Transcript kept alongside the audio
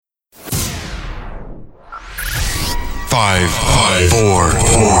5, 4,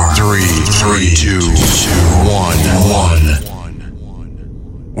 3, 2,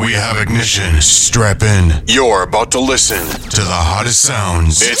 1. We have ignition. Strap in. You're about to listen to the hottest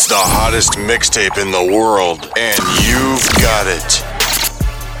sounds. It's the hottest mixtape in the world, and you've got it.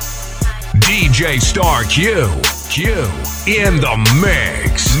 DJ Star Q in the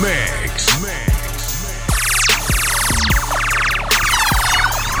mix.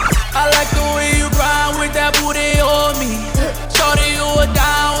 I like the way you grind with that booty on me. Shorty, you are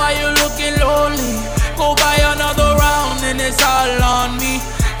down while you looking lonely. Go buy another round and it's all on me.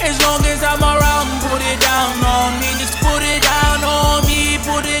 As long as I'm around, put it down on me. Just put it down on me.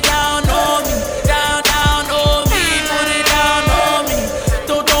 Put it down on me. Down on me. Put it down on me.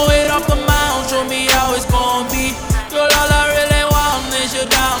 Don't throw it off the mound. Show me how it's gon' be. Girl, all I really want is you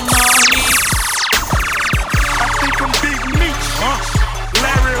down on me. I think I'm Big Meech,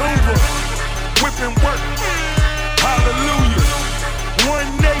 Larry Hoover, whipping work. Hallelujah. One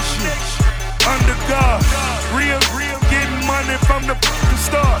nation, under God. Real, getting money from the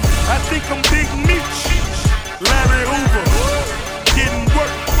start. I think I'm Big Meech, Larry Hoover, getting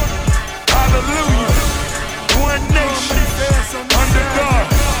work. Hallelujah. One nation, under God.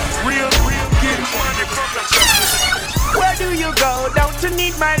 Real, getting money from the start. Where do you go? Don't you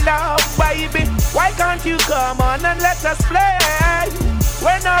need my love, baby? Why can't you come on and let us play?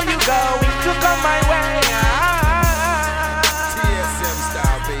 When are you going to come my way? TSM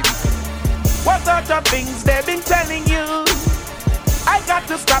style, baby. What sort of things they've been telling you? I got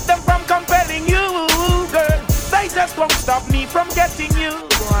to stop them from compelling you, girl. They just won't stop me from getting you.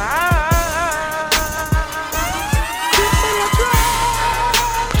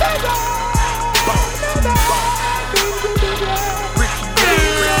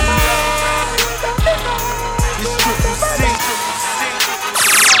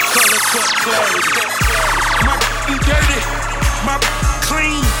 My dirty, my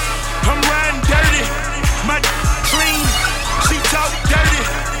clean. I'm riding dirty, my clean. She talk dirty,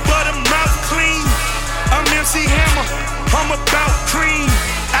 but her mouth clean. I'm MC Hammer, I'm about cream.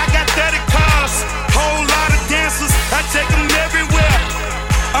 I got 30 cars, whole lot of dancers. I take them everywhere.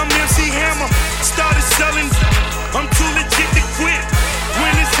 I'm MC Hammer, started selling. I'm too legit to quit.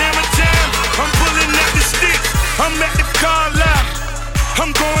 When it's hammer time, I'm pulling out the sticks. I'm at the car lot,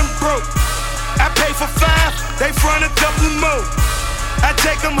 I'm going broke. I pay for 5, they front a couple more. I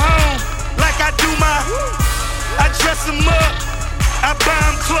take them home like I do I dress them up, I buy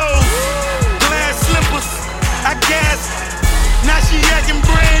them clothes. Glass slippers, I gas. Now she acting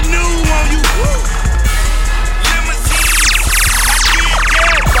brand new on you. Limousine, I get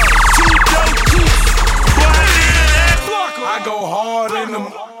gas. 2 dope coops, boy I need that. I go hard in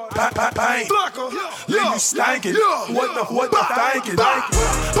them paint. Leave you stankin'. What the thinkin'? I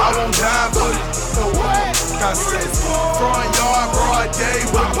won't die, but I said, front yard, broad day.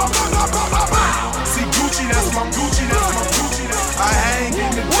 See Gucci, that's my Gucci. I hang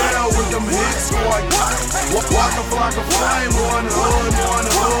in the jail with them hits, boy. Walk up like a flame on the hood.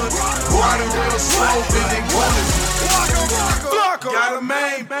 Riding real slow, big bullets. Got a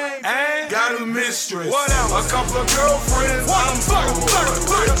main, got a mistress. A couple of girlfriends, I'm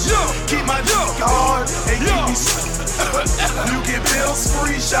keep my dick hard and keep me you get bills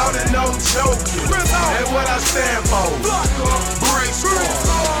free, shouting no joking. And what I stand for, bricks.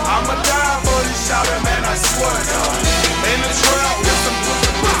 I'ma die for this shouting, man, I swear to God. In the trap, with some good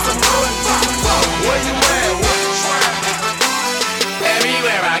food. Where you at? What you trying?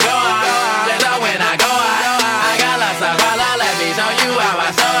 Everywhere I go, there's a when I go, I got lots of color, let me show you how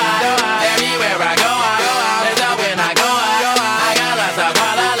I show. Everywhere I go, there's a when I go, I got lots of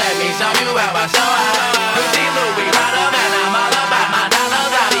color, let me show you how I show. Gucci, Louis, Prada, man, I'm all about my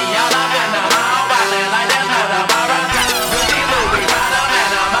dollars. I be all up in the mall, wildin' like there's no tomorrow. Gucci, Louis, Prada, man,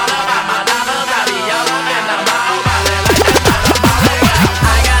 I'm all about my dollars. I be all up in the mall, wildin'.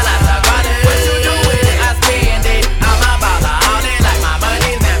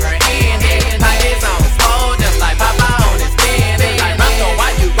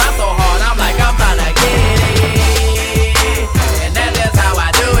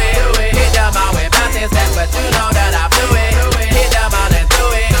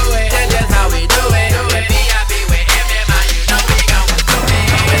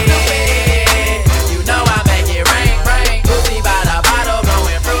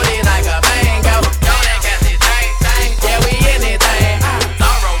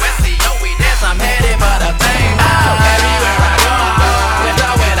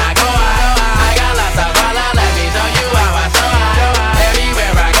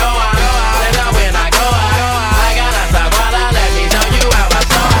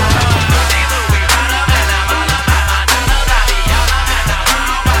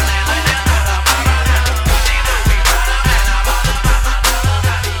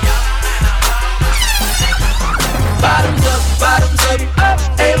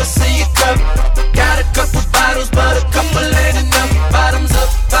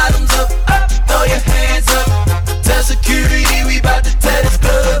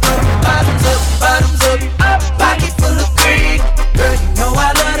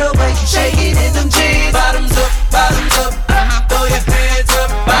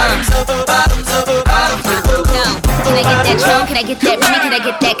 Could I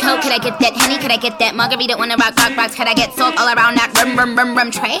get that Coke? Could I get that Henny? Could I get that margarita on the rocks? Could I get salt all around that rum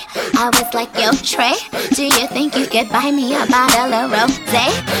tray? I was like, yo, Trey, do you think you could buy me a bottle of rosé?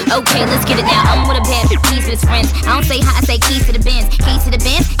 Okay, let's get it now. I'm with a band, keys to the friends. I don't say hi, I say keys to the Benz. Keys to the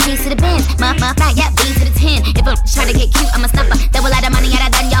Benz, keys to the Benz. Muff, I got B's to the 10. If I'm trying to get cute, I'm a snuffer. Double lot of money, and I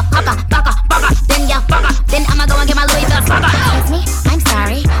done y'all fucker. Then y'all fucker. Then I'ma go and get my Louis the fucker. Excuse me, I'm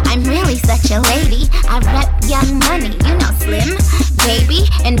sorry, I'm really such a lady. I rep Young Money, you know Slim, baby.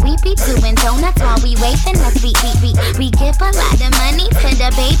 And we be doing donuts while we waiting. We give a lot of money to the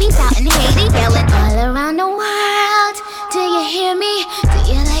babies out in Haiti, yelling all around the world. Do you hear me? Do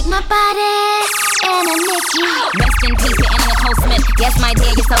you like my body? And I miss you. Rest in peace to Anna Nicole Smith. Yes, my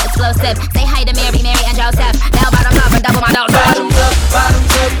dear, you're so explosive. Say hi to Mary, and Joseph. Now bottoms up and double my dose. Bottoms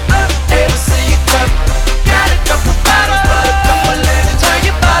up, ever see you cup? Got a couple bottles, but a couple in it. Turn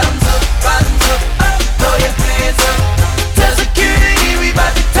your bottoms up, throw your hands up. Tell security we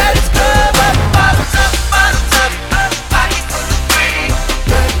bout to tear this club up. Bottoms up, pockets to the green.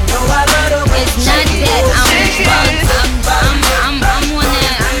 Girl, you know I love the way it's not that I'm one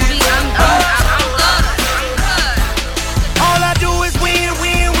that I'm good. All I do is win,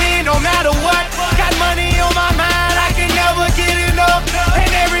 no matter what. Got money on my mind, I can never get enough.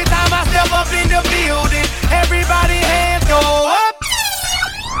 And every time I step up in the building, everybody hands go up.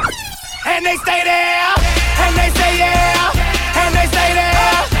 And they stay there, and they say yeah, and they stay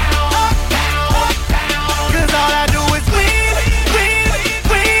there. Cause all I do is win.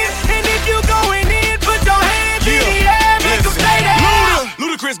 And if you going in, put your hands in the air, make them stay there.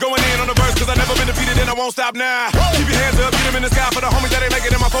 Ludacris going in on the verse, cause I never been defeated and I won't stop now. Keep your hands up, get them in the sky for the homies that ain't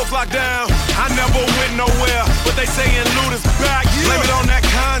making it, my folks locked down. I never went nowhere, but they saying Luda's back. Blame it on that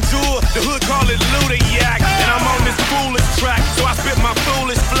contour, the hood call it Luda-yak. And I'm on this foolish track, so I spit my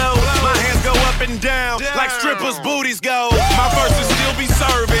foolish flow. My hands go up and down, like strippers' booties go. My verses still be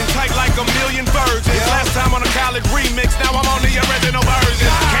serving, tight like a million virgins. Last time on a college remix, now I'm on the original version.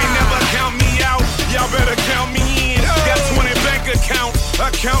 Can't never count me out, y'all better count me in. Got 20 bank accounts,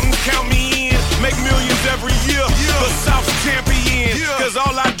 accountants count me in. Make millions every year, the South's champion. Cause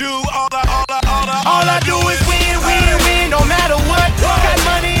all I do is win, no matter what. Got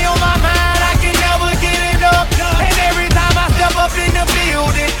money on my mind, I can never get enough. And every time I step up in the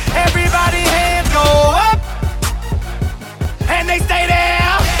building, everybody hands go up. And they stay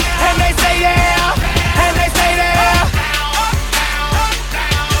there, and they say yeah, and they stay there.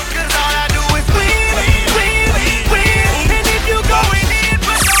 Cause all I do is win. And if you going in,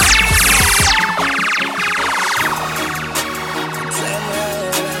 put your hands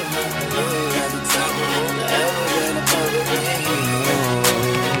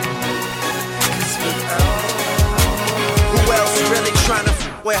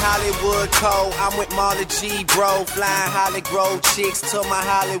with Hollywood Code, I'm with Marley G, bro. Flying Holly Grove chicks to my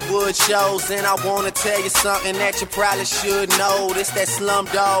Hollywood shows. And I wanna tell you something that you probably should know. This that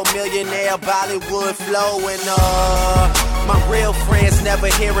Slumdog Millionaire Bollywood flow. And my real friends never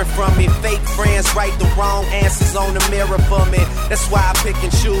hearing from me. Fake friends write the wrong answers on the mirror for me. That's why I pick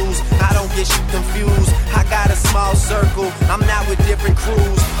and choose, I don't get you confused. I got a small circle, I'm not with different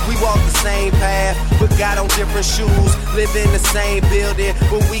crews. We walk the same path, but got on different shoes. Live in the same building,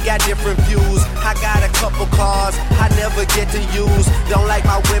 but we got different views. I got a couple cars I never get to use. Don't like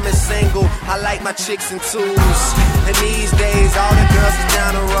my women single, I like my chicks in twos. And these days all the girls is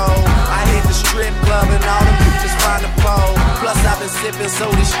down the road. I hit the strip club and all the bitches find a pole. Plus I've been sipping, so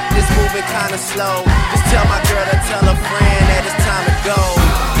this shit is moving kinda slow. Just tell my girl to tell a friend that it's time to go.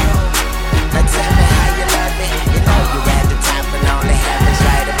 Now tell me how you love it. You know you at the top and only heaven's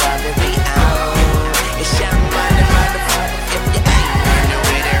right above it. We own. It's young money, motherfucker. If you ain't running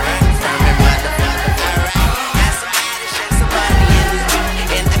with it, run from it, motherfucker. Alright. Now somebody shake some money in this bitch.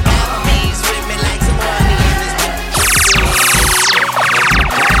 And I got me with me like some money in this bitch.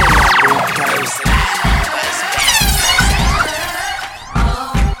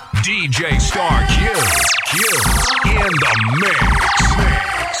 DJ Star Q in the mix.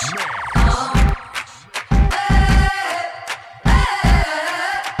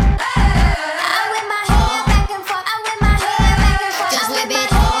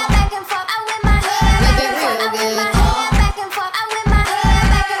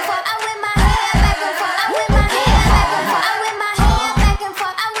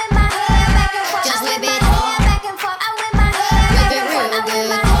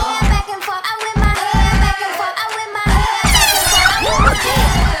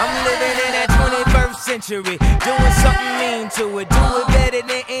 Doing something mean to it. Do it better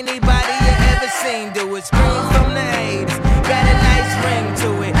than anybody you ever seen. Do it. Scream from the haters. Got a nice ring to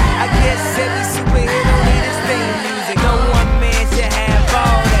it. I guess every superhero need his theme music. No one man should have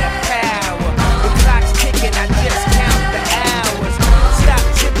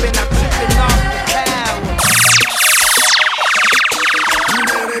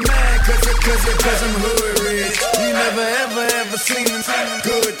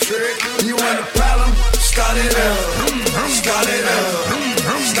start it up, start it up,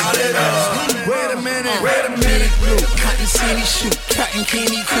 start it up. Wait a minute, loop, cotton candy shoot, cotton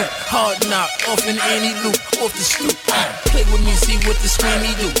candy coop, hard knock, off in any loop, off the stoop. Play with me, see what the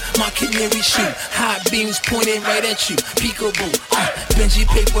screamy do. My canary shoot, hot beams pointed right at you. Peekaboo, Benji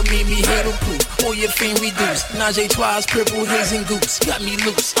paper made me hater proof. All your fame reduced. Najee Twice, purple haze and goops, got me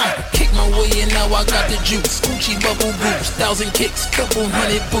loose. Kick my way and now I got the juice. Gucci bubble boots, 1,000 kicks, couple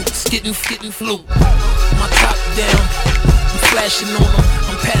hundred boots, getting flu. My top down, I'm flashing on them,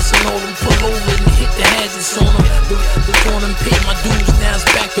 I'm passing on them, pull over and hit the hazards on them. The corner paid my dues, now it's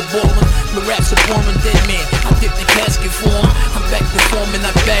back to ballin'. The raps are pouring, dead man, I dip the casket for him. I'm back performing,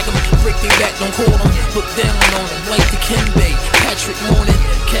 I bag them, break their back, don't call them. Look down on them, like the Kembe, Patrick Morning.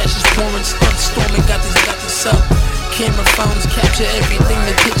 Cash is pouring, stunt storming, got this up. Camera phones capture everything,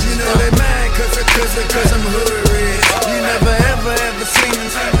 the pictures. You know they mad cause I'm hood rich. You never ever seen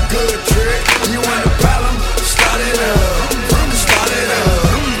a good trick. You want a problem? Start it up, start it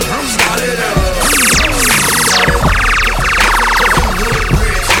up, start it up.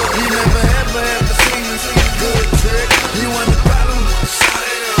 You never ever seen a good trick. You want a problem? Start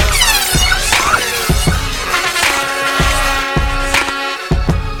it up, start it up.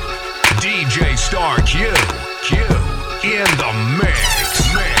 DJ Star Q in the mix.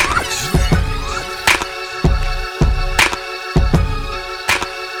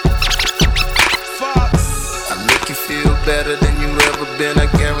 I make you feel better than you ever been. I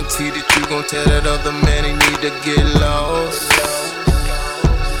guarantee that you gon' tell that other man he need to get lost.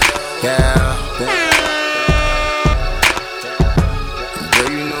 Yeah.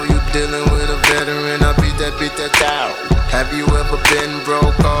 Girl, you know you dealing with a veteran. I beat that down. Have you ever been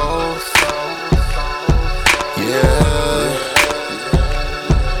broke off? Yeah.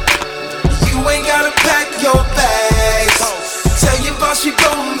 You ain't gotta pack your bags. Tell your boss you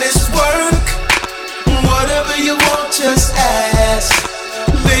gon' miss work. Whatever you want, just ask.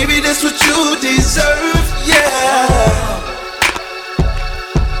 Baby, that's what you deserve, yeah.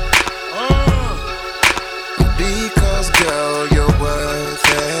 Because girl, you're worth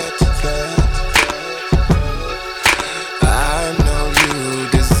it. I know you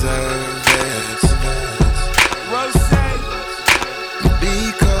deserve it.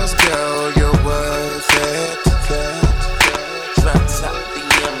 Because girl, you're worth it. Drop top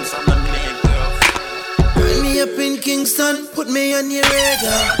DMs, I'm the man, girl. Bring me up in Kingston, put me on your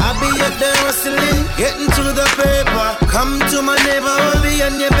radar. I'll be up there hustling, getting to the paper. Come to my neighborhood, be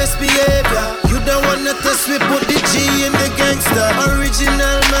on your best behavior. You don't wanna test me, put the G in the gangster.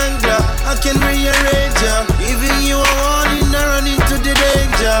 Original manga, I can rearrange ya. Giving you a warning, I run into the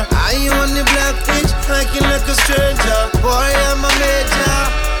danger. Are you on the black pitch, acting like a stranger? Boy, I'm a major.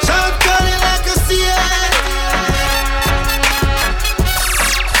 Shout calling like a CA.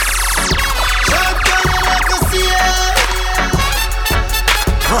 Shout calling like a CA.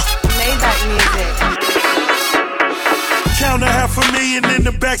 Made that music. Count $500,000 in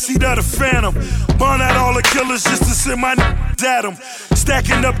the backseat of the Phantom. Burn out all the killers just to send my at them.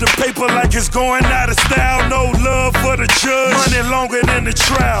 Stacking up the paper like it's going out of style. No love for the judge. Money longer than the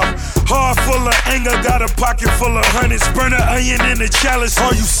trial. Heart full of anger, got a pocket full of hundreds. Burn an onion in the chalice.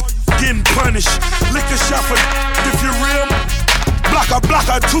 All you getting punished. Lick a shot for if you're real. Block her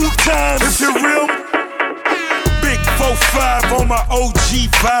 2 times if you're real. Big 4-5 on my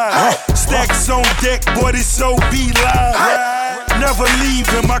OG vibe. Stacks on deck, boy, this OB live. Never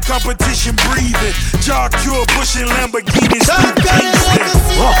leaving, my competition breathing. Jaw cure, pushing Lamborghinis through Kingston.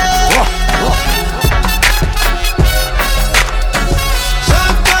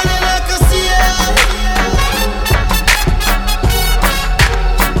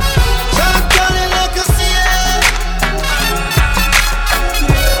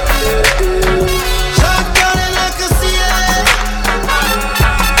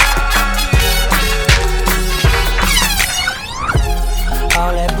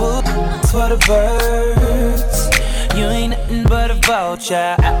 For the birds, you ain't nothing but a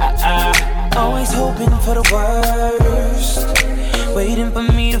vulture. Always hoping for the worst, waiting for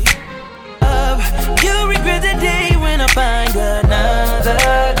me to up. You regret the day when I find another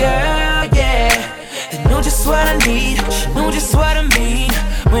girl, yeah. They know just what I need, know just what I mean.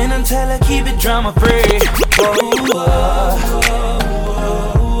 When I tell her keep it drama free.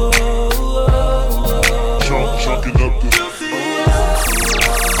 Chunking up the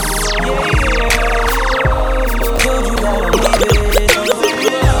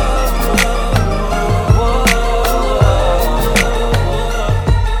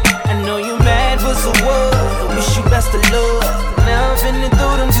best of luck. Now I'm finna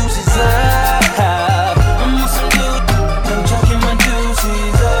throw them juices up. I'm on some good, I'm chucking my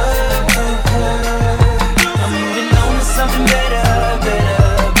juices up.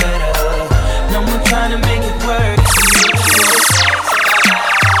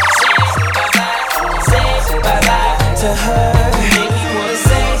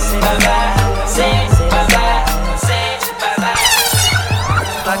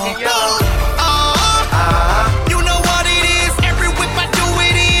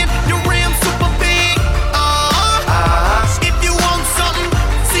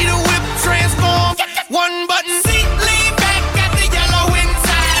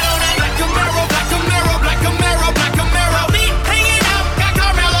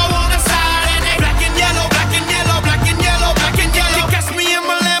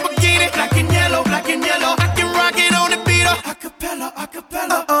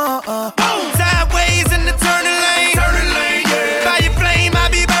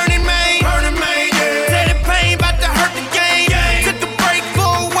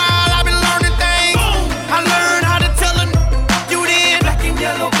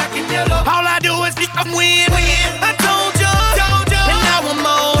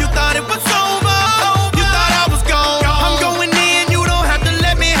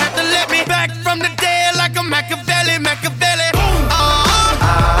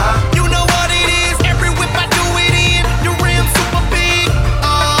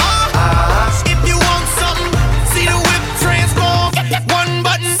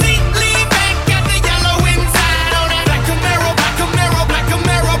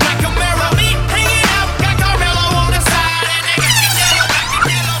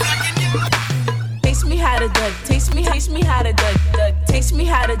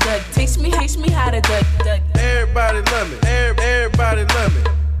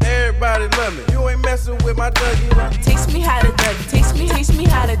 everybody love me. You ain't messing with my Dougie, right? Taste me how to Dougie. Taste me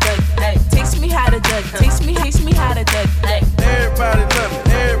how to Dougie. Hey, taste me how to Dougie. Taste me how to Dougie. Hey, everybody love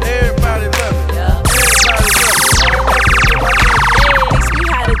me. Everybody love me. Everybody love me.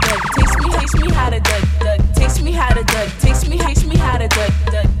 taste me how to Dougie. Taste me how to Dougie. Taste me how to Dougie.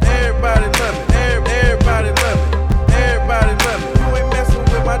 Everybody love me. Everybody love me. Everybody love me. You ain't messing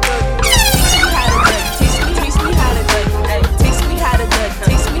with my Dougie. Taste me how to Dougie. Taste me how to Dougie. Hey, taste me how to Dougie.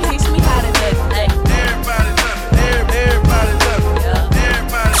 Taste me how to Dougie. Hey, everybody love me. Everybody love me. Everybody love me.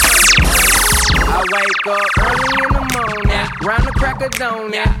 I wake up early in the morning, round the crack of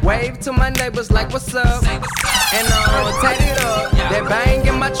dawn, wave to my neighbors like what's up, and take it up. That bang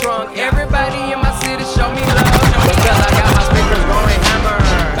in my trunk, everybody in my city show me love, because I got my speakers going hammer.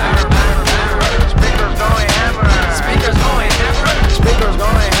 Speakers going hammer. Speakers going hammer. Speakers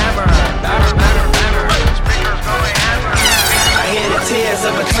going hammer. Speakers going hammer. I hear the tears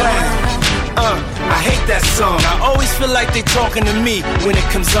of a clown. I hate that song. I always feel like they talking to me when it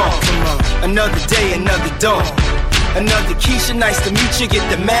comes on. Another day, another dawn. Another Keisha, nice to meet you. Get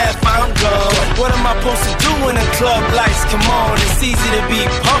the math, I'm gone. What am I supposed to do when the club lights come on? It's easy to be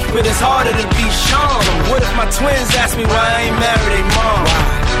Puff, but it's harder to be Sean. What if my twins ask me why I ain't married their mom?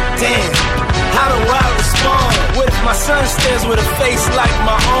 Damn, how do I respond? What if my son stares with a face like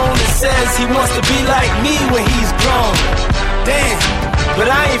my own and says he wants to be like me when he's grown? Damn, but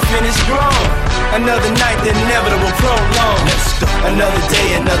I ain't finished grown. Another night, the inevitable prolong. Another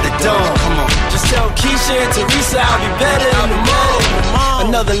day, another dawn. Come on. Just tell Keisha and Teresa I'll be better in the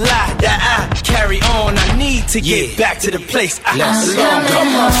morning. Another lie that I carry on. I need to get back to the place I belong.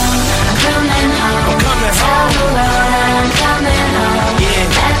 Come on. I'm coming home. I'm coming home. Tell the world I'm coming home.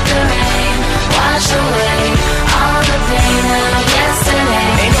 Yeah. Let the rain wash away all the pain of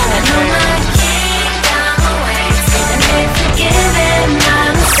yesterday. Ain't no I know my kingdom awaits, and they've forgiven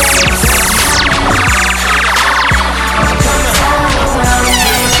my mistakes.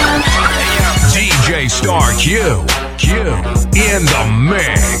 DJ Star Q in the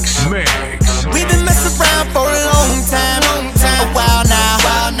mix. We've been messing around for a long time, a while now.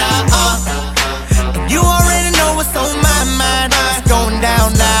 And you already know what's on my mind. It's going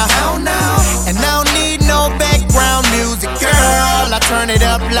down now. And I don't need no background music, girl. I turn it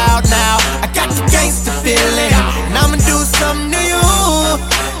up loud now. I got the gangster feeling, and I'ma do something to you.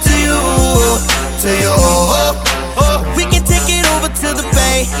 We can take it over to the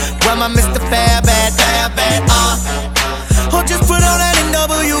Bay, where my Mr. Fair bad. Oh, just put on that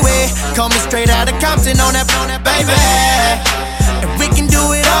NWA, call me straight out of Compton on that baby. And we can do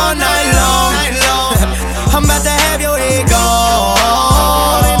it all night long. I'm about to have your head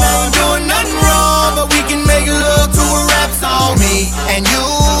gone, and I ain't doing nothing wrong, but we can make love to a rap song. Me and you,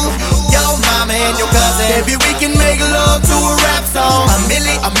 your mama and your cousin. Baby, we can make love to a rap song. A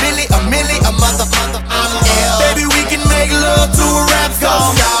milli, a motherfucker, I'm ill. Baby, we can make love to a rap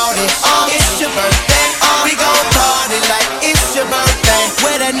song. It's your birthday, we gon' party like it's your birthday.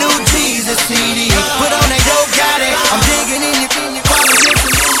 Wear that new Jesus CD, put on that Yo Gotti. I'm digging in your body.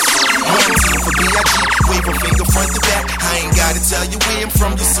 One T for B.I.G. Wave a finger front to back. I ain't gotta tell you where I'm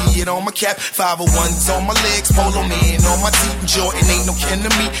from, you see it on my cap. 501s on my legs, Polo Man on my teeth. Jordan ain't no kin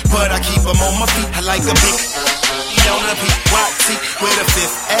to me, but I keep them on my feet. I like a big on a PYT with a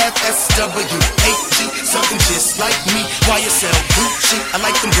fifth FSWAG, something just like me. Why you sell Gucci? I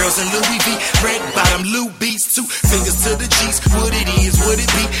like them girls in Louis V, red bottom Lou B's, 2 fingers to the G's. What it is, what it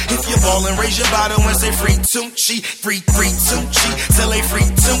be? If you're ballin', raise your bottom and say free Tunchi, free Tunchi, till they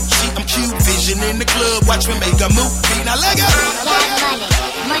free Tunchi. I'm Cube Vision in the club, watch me make a movie. Now let go.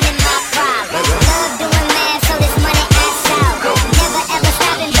 Money my problem. Love doing math, so this money I solve. Never ever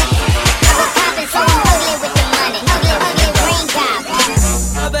stopping, but never popping, so I'm ugly with the money. Ugly green goblin.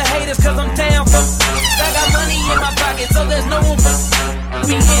 Other haters, cause I'm down for. I got money in my pocket, so there's no room for.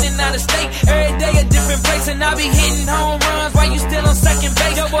 Be in and out of state, every day a different place, and I be hitting home runs while you still on second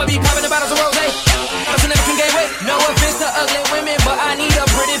base. Yo, boy, be popping the bottles of rose. Bottles never can gain weight. No offense to ugly women, but I need a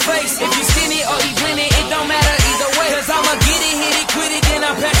pretty face. If you skinny or you plenty, it don't matter either way. Cause I'ma get it, hit it, quit it, then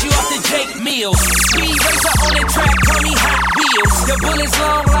I pass you off to Jake Mills. Speed racer on the track, call me Hot Wheels. The bullets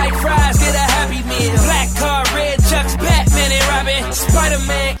long like fries, get a Happy Meal. Black car, red chucks, Batman and Robin.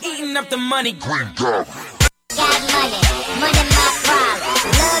 Spider-Man eating up the money. Green Goblin. Got money my problem.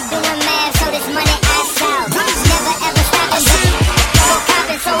 Love doing math, so this money I solve. Never ever stopping, never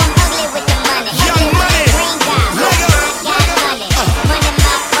popping, so I'm ugly with the money. Young money, green goblin. Got money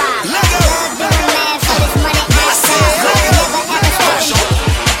my problem. Love doing math, so this money I solve. Never ever stopping,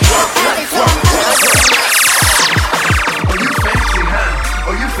 never popping, so I'm ugly with the money. Oh, you fancy, huh?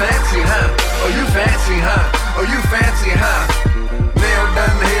 Oh, you fancy, huh? Oh, you fancy, huh? Oh, you fancy, huh? Nail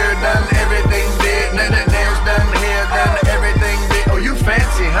done, hair done,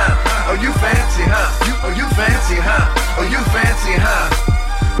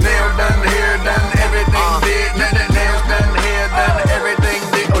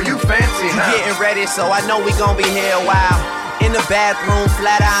 ready, so I know we gon' be here a while. In the bathroom,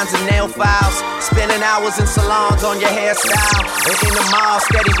 flat irons and nail files. Spending hours in salons on your hairstyle. And in the mall,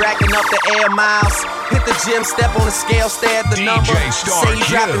 steady racking up the air miles. Hit the gym, step on the scale, stare at the number. Say you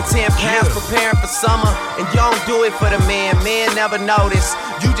dropping 10 pounds, preparing for summer. And you don't do it for the men never notice.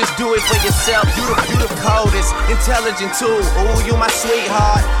 You just do it for yourself, you the coldest. Intelligent too, ooh, you my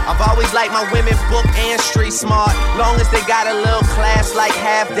sweetheart. I've always liked my women book and street smart. Long as they got a little class like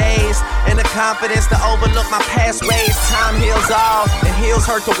half days. And the confidence to overlook my past ways. Time heals all, and heels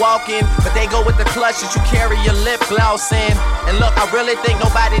hurt to walk in. But they go with the clutch that you carry your lip gloss in. And look, I really think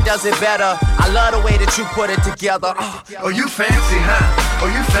nobody does it better. I love the way that you put it together. Oh, you fancy, huh? Oh,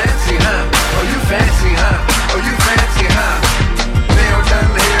 you fancy, huh? Oh, you fancy, huh? Oh, you fancy, huh? Nails done,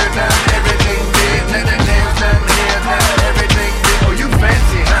 hair done, everything big. Nails done, hair done, everything big. Oh, you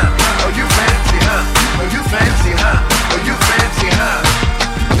fancy, huh? Oh, you fancy, huh? Oh, you fancy, huh? Oh, you fancy, huh?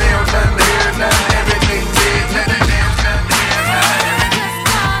 Nails done, hair done, everything big. Nails done, hair done,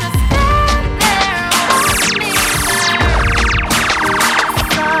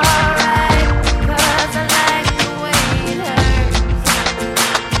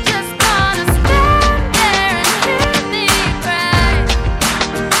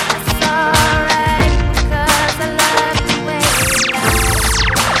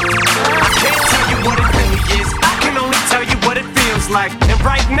 like. And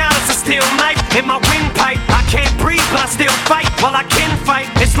right now it's a steel knife in my windpipe. I can't breathe, but I still fight. Well, I can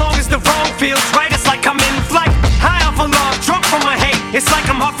fight as long as the wrong feels right. It's like I'm in flight, high off of love, drunk from my hate. It's like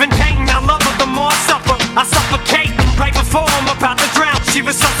I'm huffing pain. I love her, the more I suffer, I suffocate. Right before I'm about to drown, she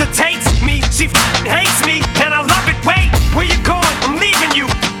resuscitates me. She hates me, and I love it. Wait, where you going? I'm leaving you.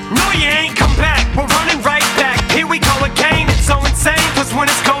 No, you ain't come back. We're running right back. Here we go again. It's so insane, cause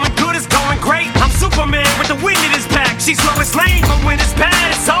when it's going good, it's going great. I'm Superman with the wind in his back. She's Lois Lane, but when it's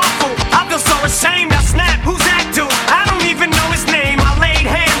bad, it's awful. I feel so ashamed. I snap. Who's that dude? I don't even know his name. I laid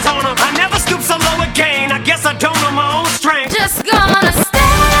hands on him. I never stoop so low again. I guess I don't know my own strength. Just gonna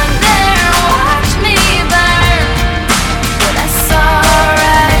stand there and watch me burn. But that's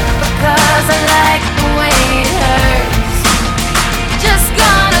alright, because I like the way it hurts. Just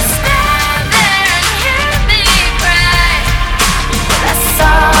gonna stand there and hear me cry. But that's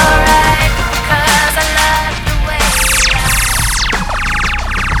alright, because I love the way it hurts.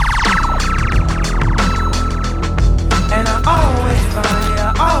 And I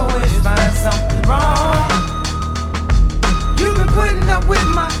always find something wrong. You've been putting up with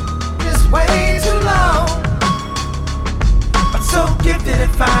this way too long. I'm so gifted at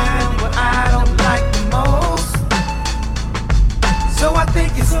finding what I don't like the most. So I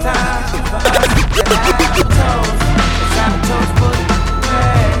think it's time for us to have a toast. Let's have a toast for the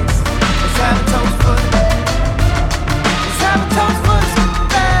bags. Let's have a toast for the Let's have a toast for the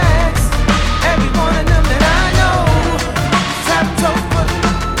bags. Every one of them that I know. Let's have a toast for the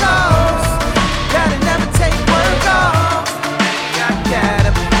lows. Gotta never take work off. I got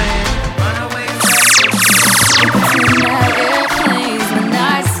a plan. Run away Airplanes in the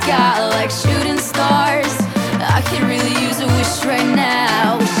night sky like shooting stars. I could really use a wish right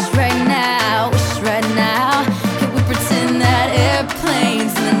now. Wish right now. Wish right now. Can we pretend that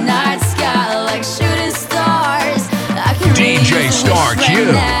airplanes in the night sky like shooting stars? I could really DJ use a Star wish Q,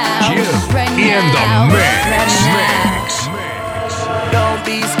 right now. Q Wish right in the now. mix. Wish right Don't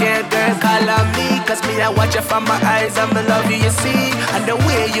be scared, girl, call on me. Cause me, I watch you from my eyes and me love you, you see. And the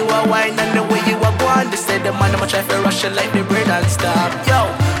way you are wine and the way you are gone. They say the man, I'ma try to rush you like the brain and stop. Yo,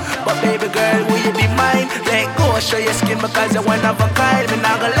 but baby girl, will you be mine? Let go, show your skin because you're one of a kind. Me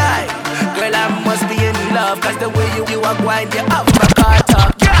not gonna lie, girl, I must be in love. Cause the way you are wine, you have my car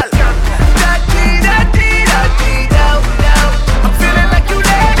talk. Girl, I'm feeling like you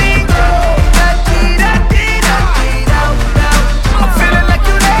let me go. I'm feeling like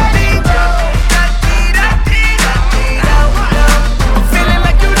you let me go. I'm feeling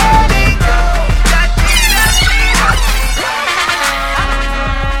like you let me go.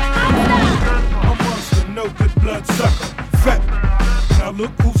 I'm monster, no good blood sucker. Fat. Now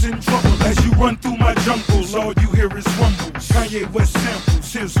look who's in trouble as you run through my jungles. All you hear is rumbles. Kanye West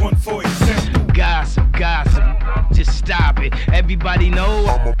samples. Here's one for example. Gossip, just stop it. Everybody know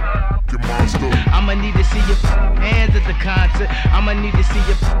I'ma need to see your hands at the concert. I'ma need to see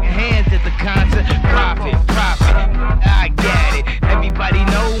your hands at the concert. Profit, I get it. Everybody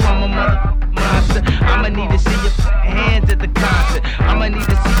know I'm a monster. I'ma need to see your hands at the concert. I'ma need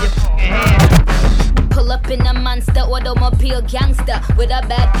to see your hands. Pull up in a monster automobile gangster with a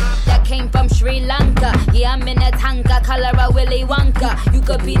bad that came from Sri Lanka. Yeah, I'm in a tanka, color a Willy Wonka. You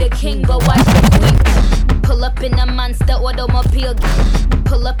could be the king, but watch the queen. Pull up in a monster automobile.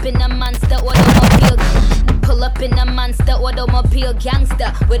 Pull up in a monster automobile. Pull up in a monster automobile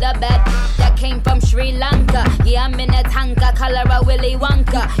gangster with a bad that came from Sri Lanka. Yeah, I'm in a tanka, color a Willy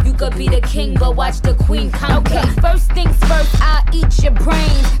Wonka. You could be the king, but watch the queen conquer. Okay, first things first, I'll eat your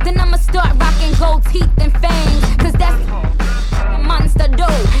brains. Then I'ma start rocking gold teeth and fangs. Cause that's monster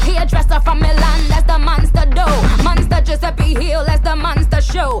dough. Hairdresser from Milan, that's the monster dough. Monster Giuseppe Hill, that's the monster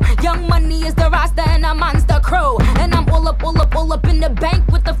show. Young Money is the roster and a monster crow. And I'm all up in the bank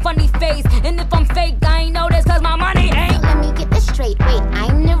with a funny face. And if I'm fake, I ain't know this cause my money ain't. So let me get this straight. Wait,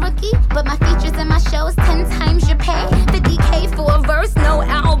 I'm the rookie, but my features and my shows 10 times your pay. 50K for a verse, no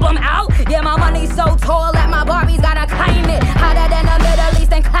album out. Yeah, my money's so tall that my Barbies gotta climb it. Hotter than the Middle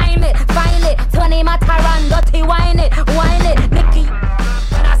East and climb it. Find it, 20 my Tyron, dirty wine it. Nicky,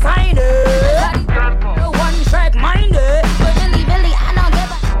 when I sign it. One track minded. But really, I don't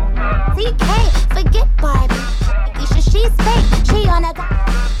give a CK, forget Barbie. She's fake, she on a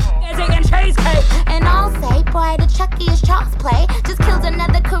and cheesecake. And I'll say, boy, the Chucky is child's play. Just killed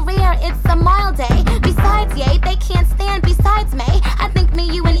another career, it's a Memorial Day. Besides, yay, they can't stand besides me. I think me,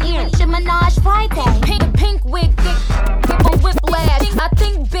 you, and Ian should menage Friday. Pink wig, thick, whiplash. I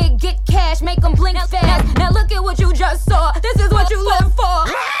think big, get cash, make them blink fast. Now look at what you just saw. This is what you live for.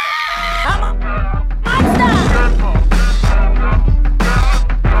 I'm a monster.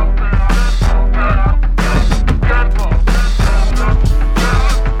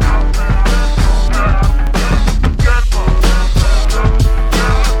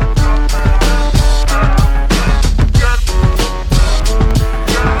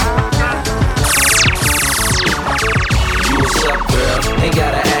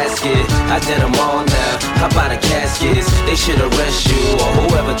 I did them all now, how about the caskets? They should arrest you, or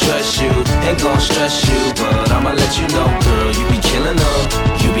whoever trusts you ain't gon' stress you, but I'ma let you know, girl, you be killing them.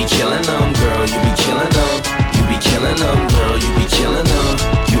 You be killing them, girl, you be killing them. You be killing them, girl, you be killing them.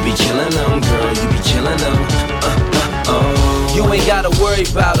 You be killing them, girl, you be killing them. You ain't gotta worry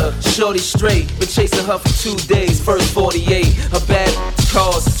about her, shorty straight. Been chasing her for 2 days, first 48. Her bad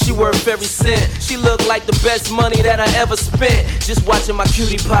cause, she worth every cent. She look like the best money that I ever spent. Just watching my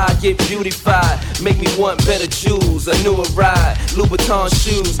cutie pie get beautified make me want better jewels, a newer ride, Louboutin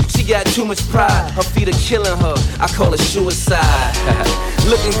shoes. She got too much pride, her feet are killing her, I call it suicide.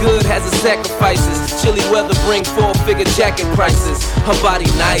 Looking good has its sacrifices. Chilly weather bring 4-figure jacket prices. Her body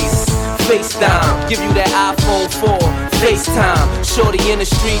nice, FaceTime, give you that iPhone 4, FaceTime. Shorty in the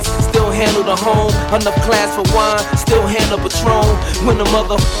streets, still handle the home. Enough class for wine, still handle Patron. When the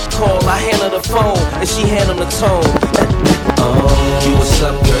mother call, I handle the phone, and she handle the tone. You what's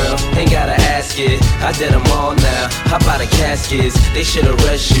up, girl? Ain't gotta ask it. I did them all now. How about the caskets? They should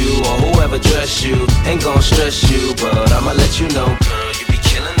arrest you, or whoever dressed you ain't gon' stress you, but I'ma let you know, girl, you be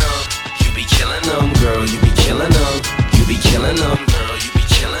killing them. You be killing them, girl. You be killing them. You be killing them, girl. You be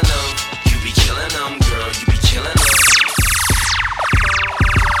killing them. You be killing them, girl. You be killing them.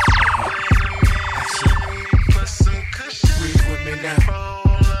 Breathe with me now.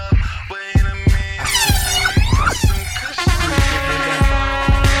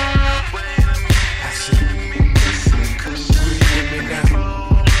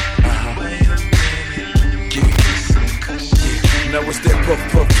 Now it's that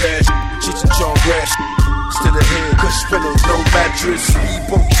puff cash, Cheech and Chong grass, still ahead, cush pillows, no mattress,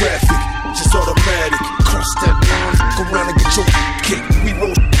 speedboat traffic, just automatic, cross that line, go round and get your kick, we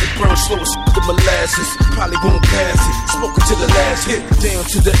roll the brown slow as the molasses, probably won't pass it, smoking to the last hit, down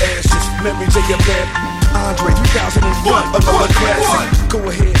to the ashes, memories of your bad, Andre 2001, another classic, go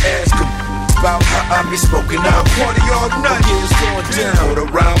ahead, ask him. About how I be smoking out, party all night. Yeah, it's going down. Quarter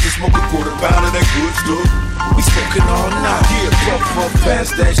round, we smoke a quarter pound of that good stuff. We smoking all night. Yeah, puff,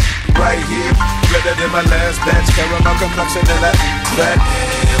 fast that shit right here. Better than my last batch. Caramel complexion and that back.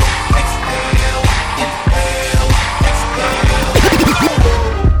 Exhale, inhale, exhale.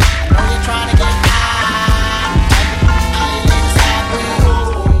 Know you're trying to get high. How you inside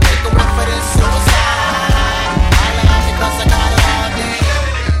wheel. Take a whiff for this suicide. I laugh because I got it all day.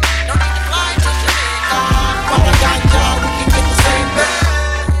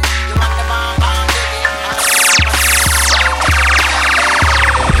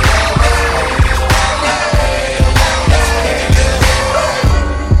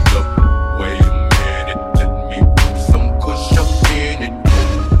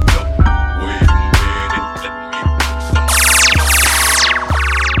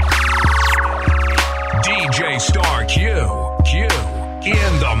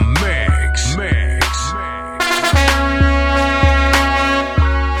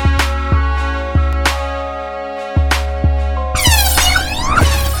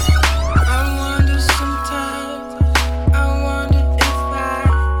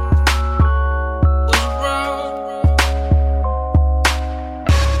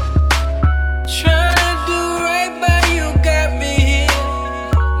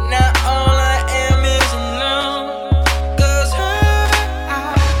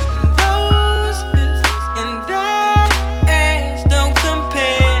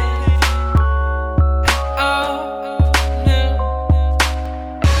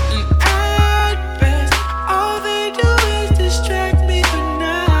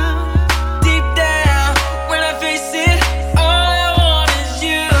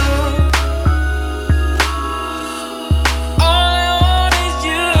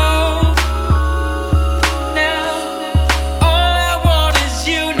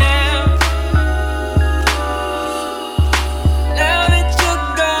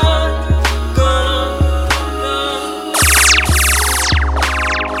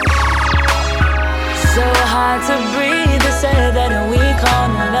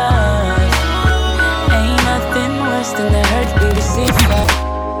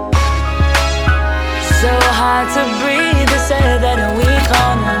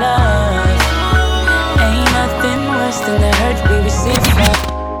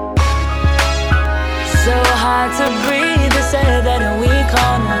 hard to breathe to say that we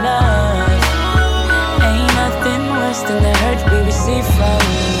call love. Ain't nothing worse than the hurt we receive from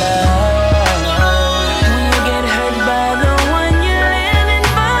love. When you get hurt by the one you're living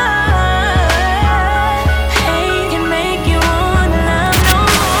for, hate can make you want love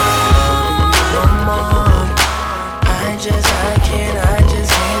no more. I just can't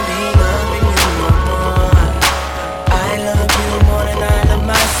be loving you no more. I love you more than I love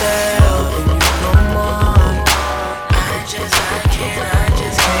myself, and you no more. I just can't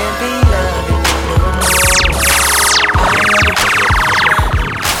be loving you no more.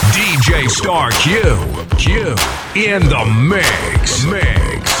 DJ Star Q in the mix.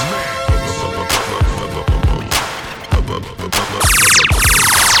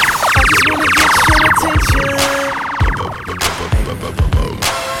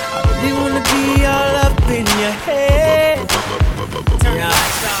 You wanna be all up in your head.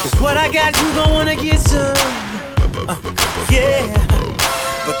 Cause what I got, you gon' wanna get some. Yeah.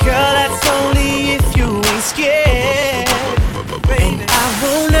 But girl, that's only if you ain't scared. Baby, I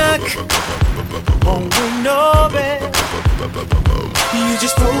won't knock, won't ring no bell. You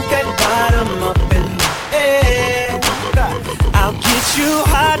just throw that bottom up in the air. I'll get you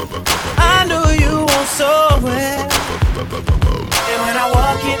hot, I know you want so well. And when I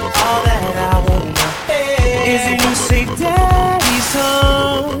walk in, all that I wanna is you say, Daddy's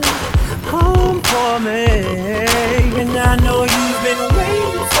home for me. And I know you've been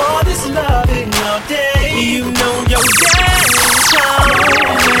waiting for this loving all day. You know your daddy's home.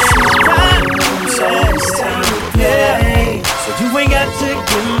 It's time to play. So you ain't got to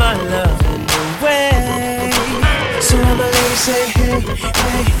give my love away. So I'ma let you say, hey,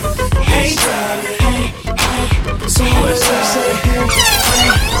 hey, hey, darling, hey, hey. So I'ma let you say, hey, hey,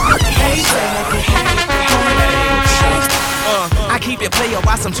 hey, darling, hey, hey. I keep it player,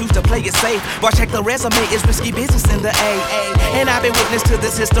 why some choose to play it safe. Boy, check the resume, it's risky business in the AA. And I've been witness to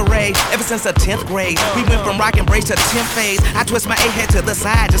this history ever since the 10th grade. We went from rock and brace to 10th phase. I twist my A head to the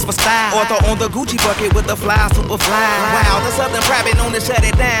side just for style, or throw on the Gucci bucket with the fly, super fly. Wow, the Southern private known to shut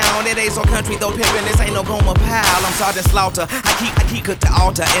it down. It ain't so country though, pimpin', this ain't no Goma pile. I'm Sergeant Slaughter, I keep cook the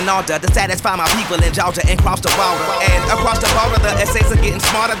altar in order to satisfy my people in Georgia and cross the water. And across the border, the essays are getting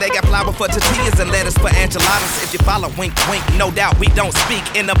smarter. They got flour for tortillas and lettuce for enchiladas. If you follow, wink, wink, no doubt we don't speak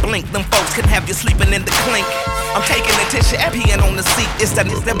in a blink. Them folks can have you sleeping in the clink. I'm taking the tissue and peeing on the seat. It's the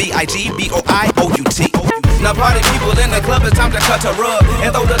BIGBOIOUT. Now party people in the club, it's time to cut a rug and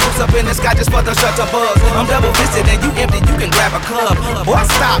throw the loose up in the sky just for the shutter buzz. I'm double fisted and you empty, you can grab a club. Boy,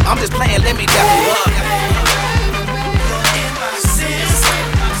 stop, I'm just playing, let me dap you up.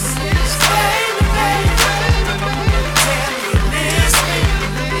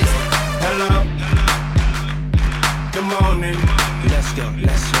 Hello. Good morning. Let's go.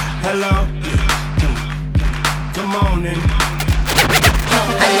 Hello. Good morning.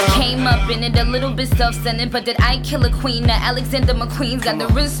 I came up in it a little bit self-centered, but did I kill a queen? Now Alexander McQueen's got the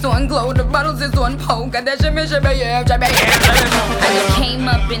wrist on glow, the bottles is on poke, got that shimmy, yeah. I came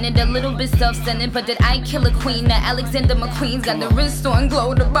up in it a little bit self-centered, but did I kill a queen? Now Alexander McQueen's got the wrist on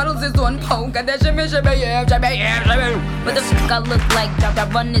glow, the bottles is on poke, got that shimmy, yeah. What the fuck I look like? I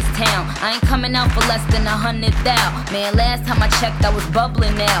run this town. I ain't coming out for less than 100,000. Man, last time I checked, I was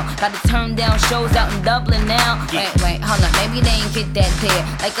bubbling now. Gotta turn down shows out in Dublin now. Wait, hold on, maybe they ain't get that there.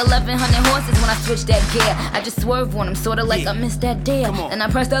 Like 1,100 horses when I switch that gear. I just swerve on them, sorta like I missed that deal. And I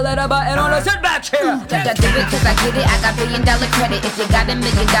press the letter button on the sit back chair. I do it cause I get it, I got $1 billion credit. If you got $1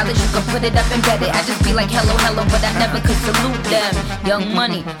 million, you can put it up and bet it. I just be like hello, hello, but I never could salute them. Young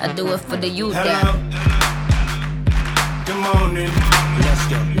money, I do it for the youth there. Good morning. Let's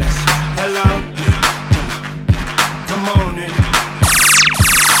go. Hello. Good morning.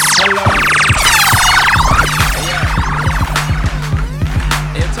 Hello.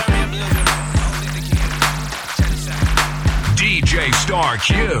 DJ Star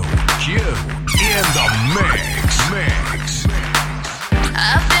Q in the mix.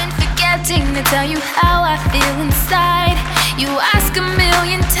 I've been forgetting to tell you how I feel inside. You ask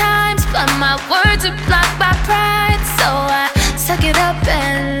 1,000,000 times, but my words are blocked by pride. So I suck it up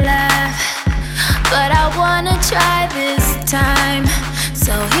and laugh, but I wanna try this time.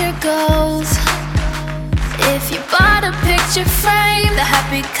 So here goes. If you bought a picture frame, the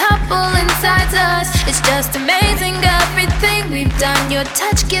happy couple inside us, it's just amazing everything we've done. Your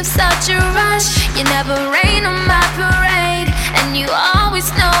touch gives such a rush. You never rain on my parade, and you always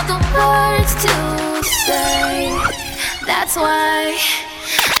know the words to say. That's why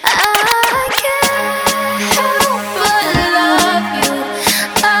I can't help but love you.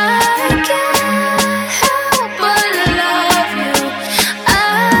 I can't help but love you. I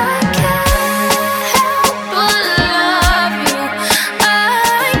can't help but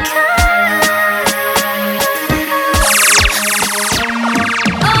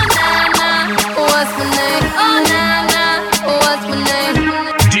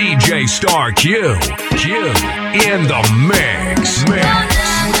Star Q. Q in the mix. What's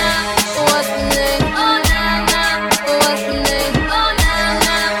the name? What's the name? What's the name?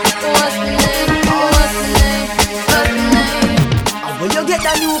 What's the name? What's the name? When you get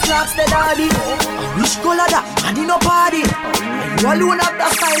the new clocks, the daddy. Which color that? And in a party. You alone have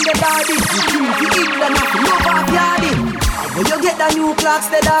the style, the daddy. You think you England have to love off yardy. When you get the new clocks,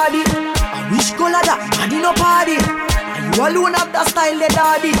 the daddy. Which color that? And in a party. You alone have the style, the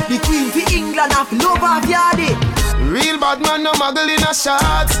daddy. The queen for England have to love off yardy. Real bad man, no muggle in a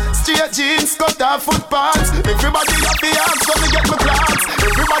shots. Straight jeans, cut off foot pants. Everybody have the axe when me get my clocks.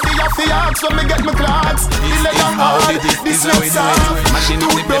 Everybody have the axe when me get my clocks. The leather hard, the sweat soft.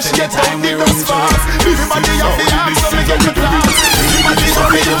 Toothbrush get out the dust fast. Everybody have the axe when me get my clocks. Everybody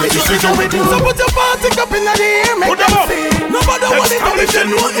have the axe when me get my clocks. So put your party up in the air, make them see. Nobody want it, only them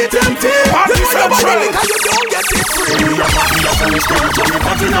know it empty. You know nobody because you don't get it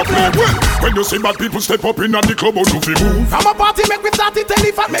free. When you see bad people step up in the club, to fi move. From a party make we start it, tell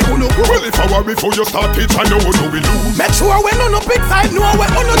if I make you go. Well, if I were before you start it, I know what we lose. Make sure we no big side, know we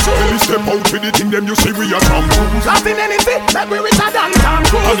no choose. When we step out with it in them, you see we are some fools. Nothing anything, make we richer than Tom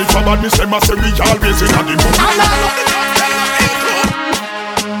Cruise. And if a bad me say we always in the mood. And I love the girls,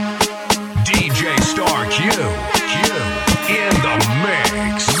 DJ Star Q. Q in the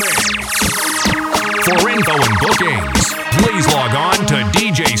mix. For info and bookings, please log on to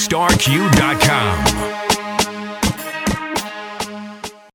DJStarQ.com.